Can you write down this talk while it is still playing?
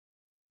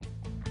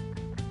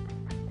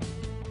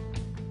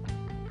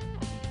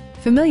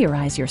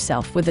Familiarize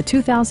yourself with the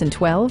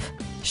 2012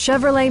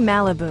 Chevrolet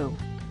Malibu.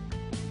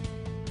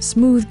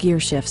 Smooth gear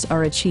shifts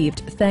are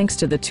achieved thanks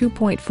to the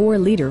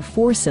 2.4-liter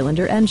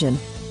four-cylinder engine.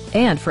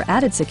 And for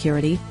added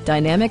security,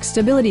 dynamic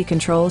stability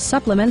control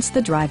supplements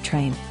the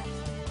drivetrain.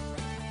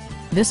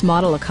 This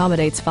model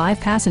accommodates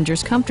 5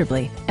 passengers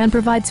comfortably and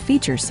provides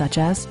features such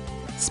as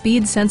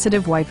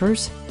speed-sensitive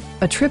wipers,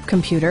 a trip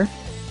computer,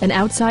 an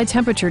outside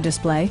temperature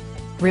display,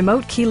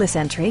 remote keyless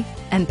entry,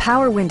 and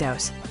power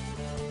windows.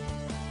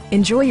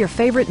 Enjoy your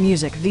favorite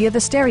music via the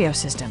stereo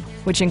system,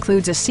 which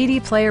includes a CD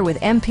player with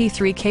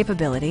MP3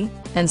 capability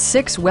and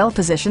 6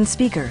 well-positioned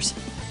speakers.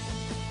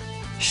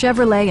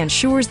 Chevrolet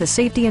ensures the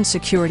safety and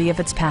security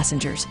of its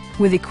passengers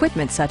with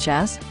equipment such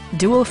as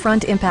dual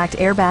front impact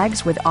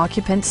airbags with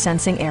occupant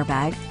sensing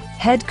airbag,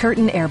 head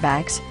curtain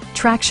airbags,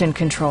 traction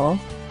control,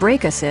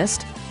 brake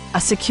assist,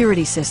 a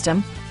security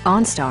system,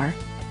 OnStar,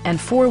 and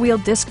 4-wheel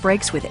disc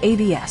brakes with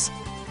ABS.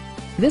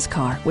 This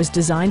car was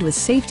designed with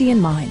safety in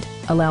mind,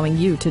 allowing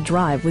you to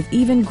drive with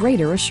even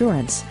greater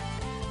assurance.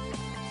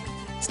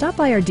 Stop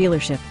by our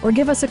dealership or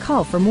give us a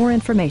call for more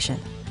information.